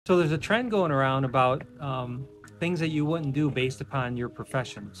So there's a trend going around about things that you wouldn't do based upon your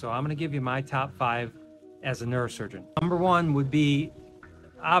profession. So I'm going to give you my top 5 as a neurosurgeon. Number 1 would be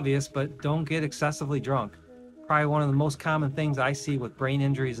obvious, but don't get excessively drunk. Probably one of the most common things I see with brain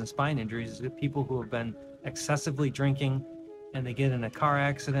injuries and spine injuries is that people who have been excessively drinking and they get in a car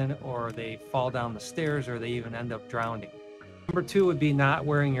accident, or they fall down the stairs, or they even end up drowning. Number 2 would be not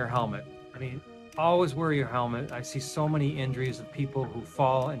wearing your helmet. I mean, always wear your helmet. I see so many injuries of people who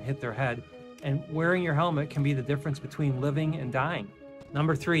fall and hit their head, and wearing your helmet can be the difference between living and dying.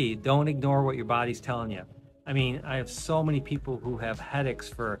 Number 3, don't ignore what your body's telling you. I mean, I have so many people who have headaches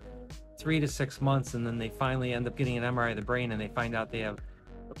for 3 to 6 months, and then they finally end up getting an MRI of the brain and they find out they have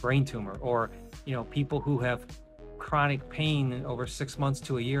a brain tumor. Or, people who have chronic pain over 6 months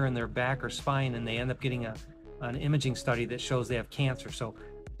to a year in their back or spine, and they end up getting an imaging study that shows they have cancer. So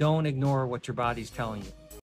don't ignore what your body's telling you.